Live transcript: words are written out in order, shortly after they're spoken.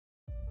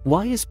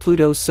Why is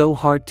Pluto so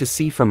hard to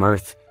see from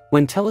Earth,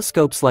 when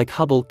telescopes like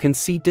Hubble can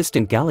see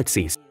distant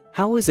galaxies?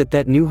 How is it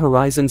that New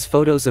Horizons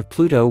photos of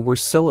Pluto were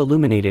so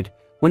illuminated,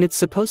 when it's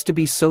supposed to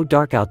be so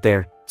dark out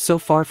there, so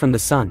far from the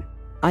sun?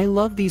 I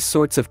love these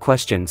sorts of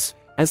questions,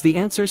 as the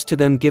answers to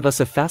them give us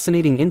a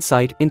fascinating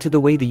insight into the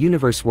way the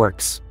universe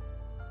works.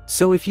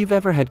 So if you've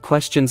ever had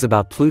questions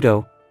about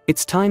Pluto,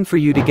 it's time for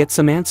you to get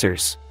some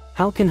answers.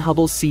 How can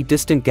Hubble see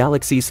distant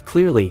galaxies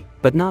clearly,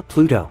 but not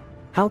Pluto?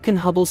 How can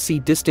Hubble see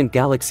distant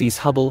galaxies?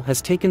 Hubble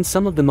has taken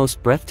some of the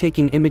most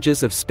breathtaking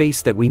images of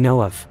space that we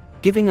know of,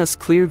 giving us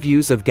clear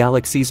views of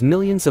galaxies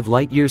millions of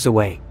light years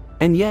away.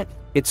 And yet,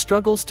 it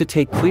struggles to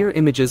take clear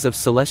images of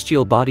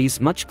celestial bodies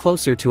much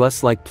closer to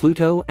us like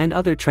Pluto and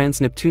other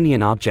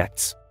trans-Neptunian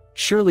objects.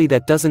 Surely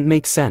that doesn't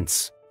make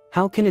sense.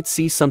 How can it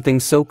see something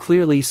so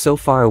clearly so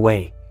far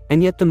away,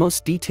 and yet the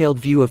most detailed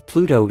view of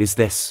Pluto is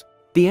this?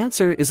 The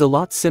answer is a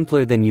lot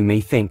simpler than you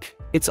may think.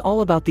 It's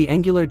all about the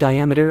angular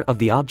diameter of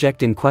the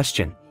object in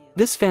question.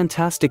 This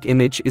fantastic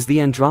image is the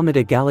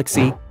Andromeda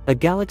Galaxy, a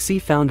galaxy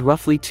found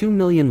roughly 2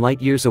 million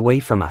light-years away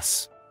from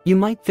us. You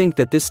might think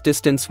that this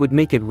distance would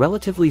make it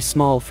relatively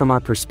small from our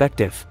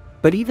perspective,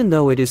 but even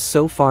though it is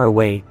so far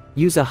away,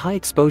 use a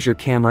high-exposure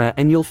camera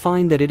and you'll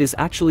find that it is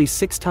actually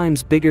 6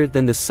 times bigger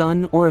than the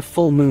sun or a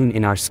full moon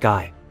in our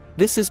sky.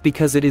 This is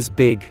because it is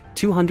big,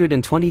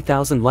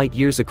 220,000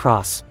 light-years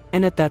across,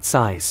 and at that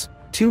size,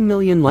 2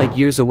 million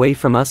light-years away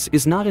from us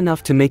is not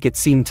enough to make it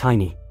seem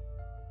tiny.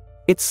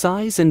 Its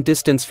size and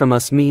distance from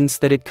us means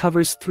that it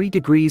covers 3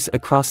 degrees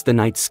across the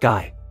night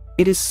sky.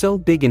 It is so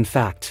big in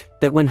fact,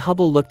 that when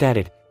Hubble looked at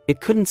it,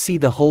 it couldn't see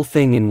the whole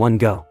thing in one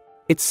go.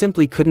 It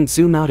simply couldn't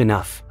zoom out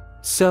enough.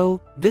 So,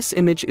 this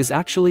image is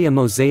actually a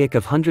mosaic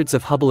of hundreds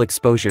of Hubble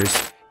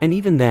exposures, and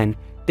even then,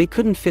 they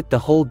couldn't fit the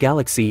whole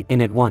galaxy in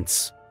at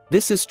once.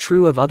 This is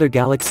true of other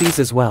galaxies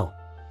as well.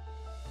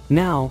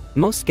 Now,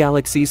 most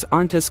galaxies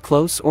aren't as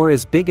close or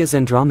as big as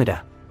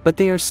Andromeda, but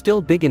they are still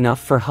big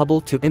enough for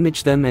Hubble to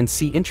image them and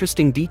see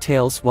interesting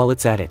details while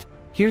it's at it.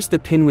 Here's the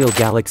Pinwheel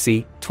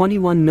Galaxy,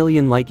 21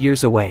 million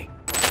light-years away.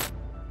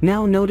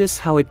 Now notice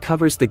how it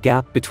covers the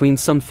gap between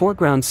some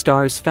foreground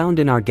stars found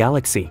in our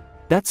galaxy.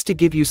 That's to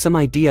give you some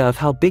idea of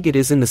how big it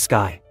is in the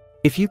sky.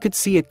 If you could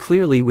see it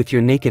clearly with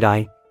your naked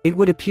eye, it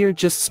would appear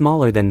just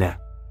smaller than the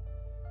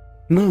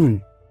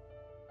Moon.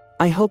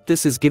 I hope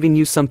this is giving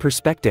you some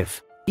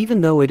perspective.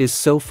 Even though it is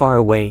so far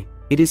away,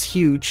 it is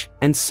huge,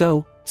 and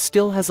so,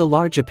 still has a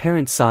large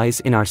apparent size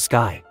in our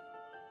sky.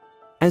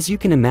 As you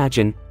can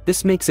imagine,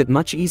 this makes it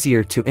much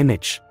easier to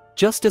image.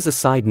 Just as a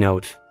side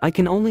note, I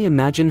can only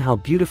imagine how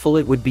beautiful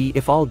it would be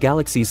if all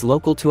galaxies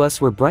local to us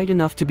were bright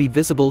enough to be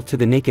visible to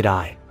the naked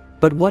eye.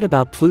 But what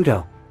about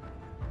Pluto?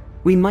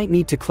 We might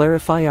need to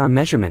clarify our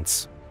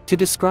measurements. To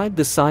describe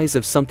the size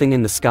of something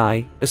in the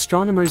sky,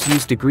 astronomers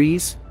use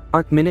degrees,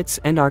 arc-minutes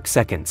and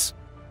arc-seconds.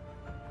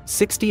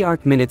 60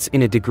 arc-minutes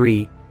in a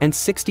degree, and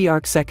 60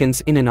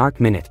 arc-seconds in an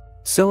arc-minute.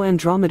 So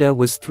Andromeda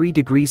was 3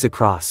 degrees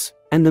across,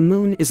 and the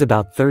Moon is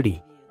about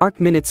 30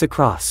 arc-minutes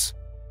across.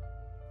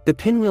 The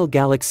Pinwheel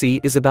Galaxy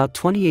is about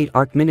 28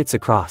 arc-minutes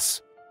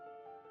across.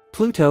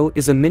 Pluto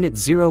is a minute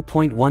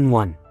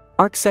 0.11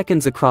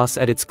 arc-seconds across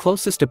at its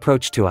closest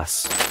approach to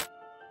us.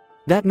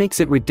 That makes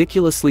it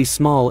ridiculously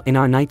small in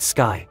our night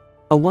sky.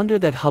 A wonder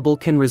that Hubble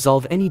can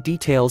resolve any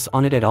details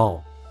on it at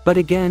all. But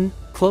again,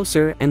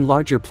 closer and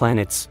larger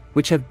planets,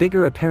 which have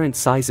bigger apparent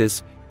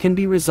sizes, can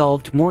be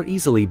resolved more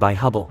easily by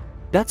Hubble.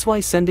 That's why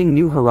sending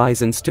New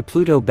Horizons to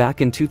Pluto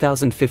back in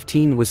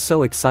 2015 was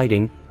so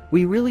exciting.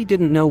 We really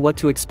didn't know what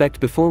to expect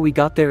before we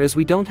got there, as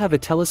we don't have a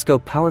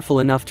telescope powerful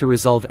enough to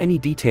resolve any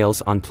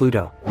details on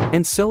Pluto.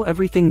 And so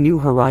everything New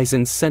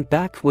Horizons sent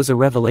back was a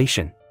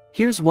revelation.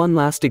 Here's one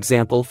last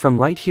example from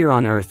right here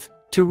on Earth,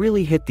 to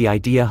really hit the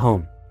idea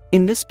home.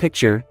 In this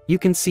picture, you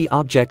can see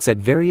objects at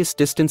various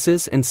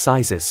distances and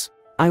sizes.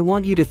 I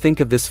want you to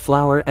think of this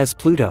flower as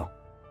Pluto.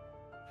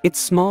 It's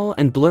small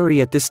and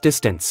blurry at this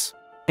distance.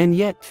 And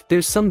yet,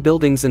 there's some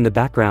buildings in the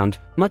background,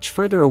 much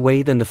further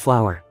away than the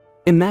flower.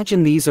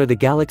 Imagine these are the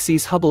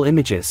galaxy's Hubble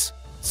images.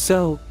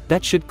 So,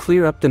 that should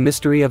clear up the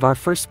mystery of our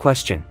first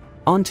question.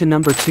 On to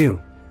number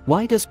 2.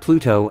 Why does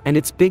Pluto and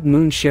its big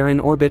moon Charon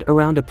orbit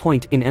around a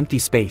point in empty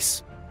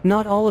space?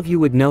 Not all of you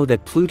would know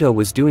that Pluto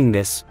was doing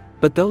this,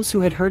 but those who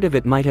had heard of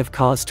it might have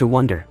cause to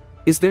wonder.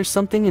 Is there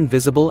something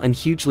invisible and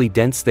hugely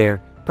dense there,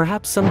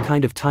 perhaps some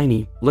kind of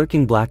tiny,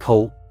 lurking black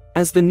hole?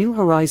 As the New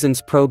Horizons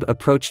probe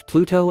approached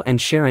Pluto and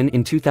Charon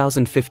in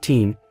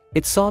 2015,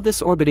 it saw this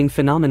orbiting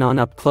phenomenon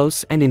up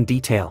close and in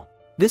detail.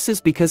 This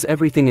is because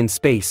everything in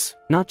space,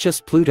 not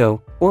just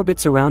Pluto,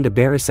 orbits around a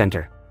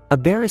barycenter. A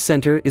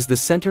barycenter is the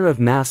center of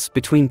mass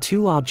between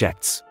two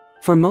objects.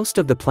 For most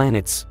of the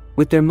planets,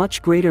 with their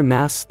much greater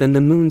mass than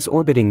the moons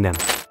orbiting them,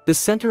 the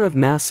center of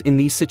mass in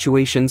these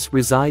situations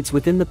resides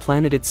within the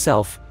planet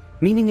itself,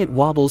 meaning it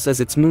wobbles as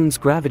its moon's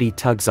gravity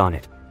tugs on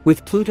it.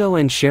 With Pluto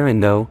and Charon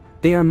though,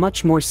 they are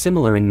much more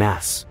similar in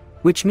mass,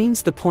 which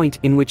means the point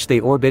in which they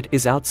orbit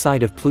is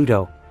outside of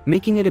Pluto,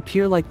 making it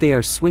appear like they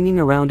are swinging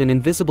around an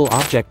invisible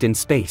object in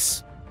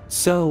space.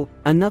 So,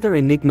 another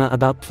enigma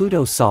about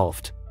Pluto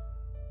solved.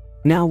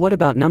 Now what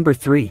about number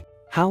 3?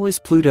 How is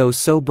Pluto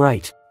so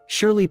bright?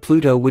 Surely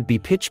Pluto would be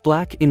pitch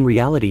black in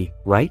reality,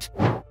 right?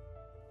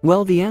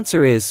 Well, the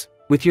answer is,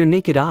 with your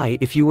naked eye,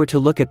 if you were to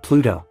look at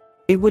Pluto,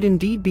 it would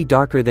indeed be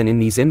darker than in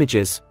these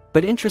images,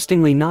 but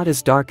interestingly not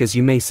as dark as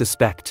you may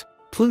suspect.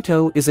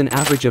 Pluto is an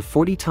average of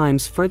 40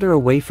 times further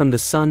away from the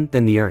Sun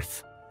than the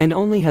Earth, and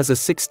only has a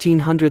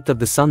 1600th of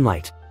the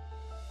sunlight.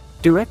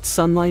 Direct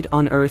sunlight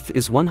on Earth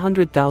is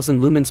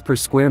 100,000 lumens per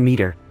square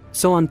meter,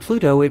 so on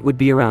Pluto it would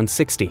be around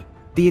 60,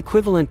 the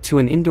equivalent to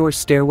an indoor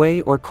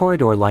stairway or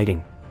corridor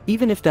lighting.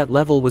 Even if that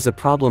level was a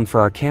problem for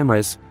our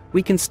cameras,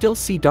 we can still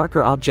see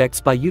darker objects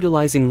by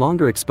utilizing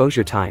longer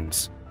exposure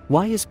times.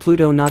 Why is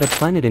Pluto not a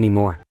planet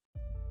anymore?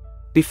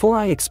 Before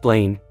I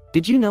explain,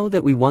 did you know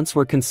that we once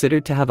were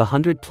considered to have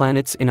 100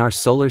 planets in our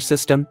solar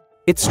system?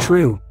 It's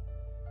true.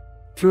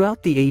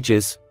 Throughout the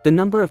ages, the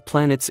number of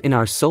planets in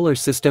our solar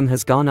system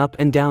has gone up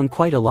and down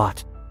quite a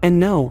lot. And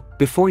no,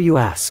 before you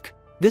ask,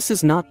 this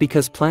is not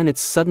because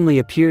planets suddenly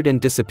appeared and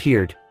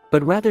disappeared,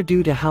 but rather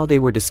due to how they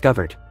were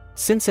discovered.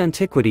 Since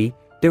antiquity,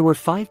 there were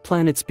 5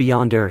 planets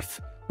beyond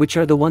Earth, which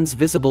are the ones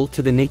visible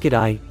to the naked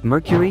eye: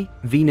 Mercury,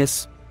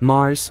 Venus,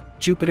 Mars,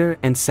 Jupiter,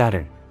 and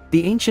Saturn.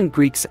 The ancient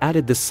Greeks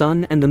added the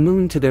Sun and the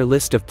Moon to their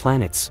list of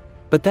planets,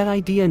 but that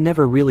idea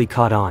never really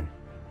caught on.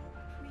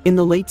 In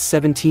the late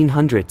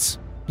 1700s,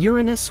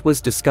 Uranus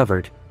was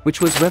discovered, which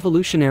was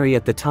revolutionary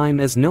at the time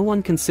as no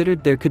one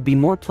considered there could be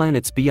more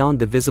planets beyond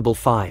the visible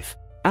 5.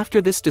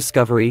 After this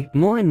discovery,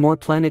 more and more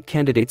planet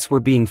candidates were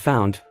being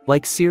found,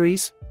 like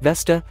Ceres,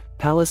 Vesta,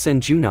 Pallas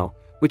and Juno,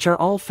 which are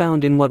all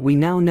found in what we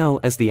now know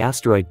as the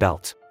asteroid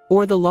belt,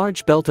 or the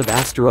large belt of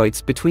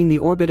asteroids between the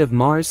orbit of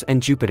Mars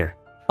and Jupiter.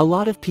 A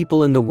lot of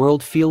people in the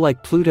world feel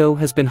like Pluto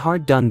has been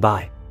hard done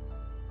by.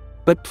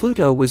 But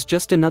Pluto was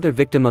just another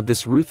victim of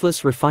this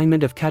ruthless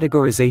refinement of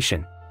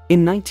categorization.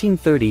 In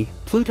 1930,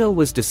 Pluto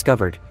was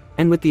discovered,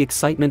 and with the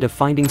excitement of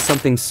finding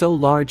something so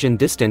large and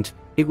distant,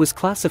 it was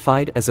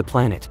classified as a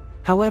planet.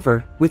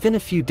 However, within a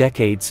few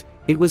decades,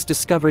 it was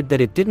discovered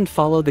that it didn't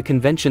follow the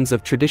conventions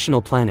of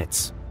traditional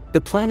planets.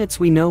 The planets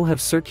we know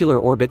have circular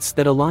orbits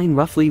that align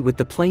roughly with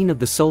the plane of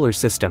the solar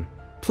system.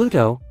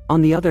 Pluto,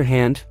 on the other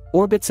hand,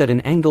 orbits at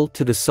an angle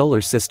to the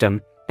solar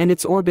system, and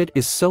its orbit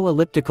is so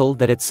elliptical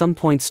that at some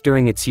points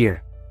during its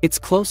year, it's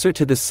closer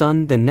to the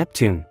Sun than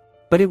Neptune.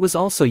 But it was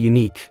also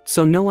unique,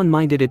 so no one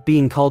minded it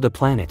being called a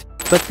planet.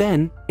 But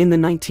then, in the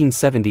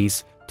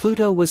 1970s,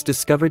 Pluto was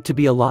discovered to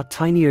be a lot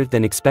tinier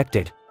than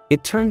expected.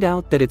 It turned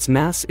out that its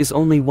mass is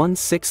only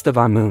 1/6 of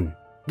our Moon.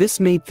 This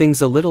made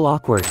things a little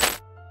awkward.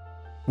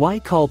 Why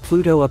call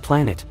Pluto a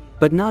planet,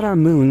 but not our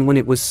Moon when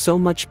it was so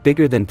much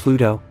bigger than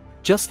Pluto?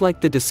 Just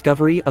like the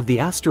discovery of the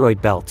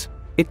asteroid belt,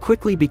 it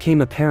quickly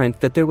became apparent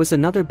that there was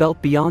another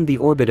belt beyond the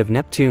orbit of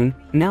Neptune,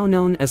 now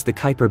known as the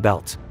Kuiper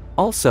belt.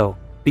 Also,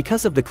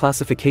 because of the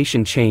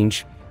classification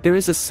change, there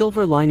is a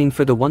silver lining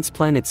for the once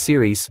planet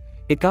Ceres.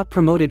 It got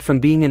promoted from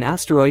being an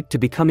asteroid to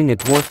becoming a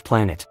dwarf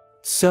planet.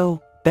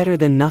 So, better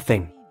than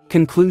nothing.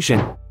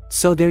 Conclusion.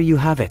 So there you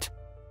have it.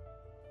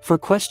 For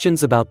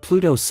questions about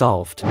Pluto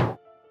solved.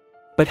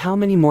 But how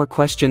many more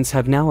questions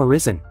have now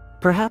arisen?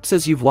 Perhaps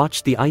as you've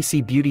watched the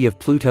icy beauty of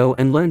Pluto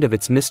and learned of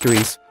its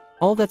mysteries,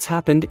 all that's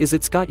happened is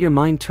it's got your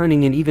mind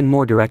turning in even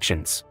more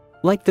directions.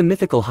 Like the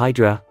mythical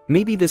Hydra,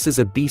 maybe this is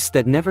a beast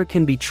that never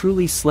can be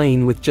truly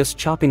slain with just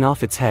chopping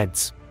off its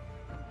heads.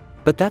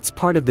 But that's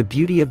part of the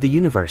beauty of the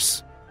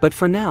universe. But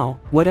for now,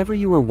 whatever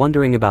you were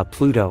wondering about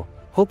Pluto,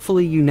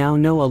 hopefully you now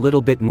know a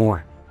little bit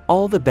more.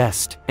 All the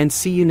best, and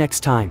see you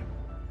next time.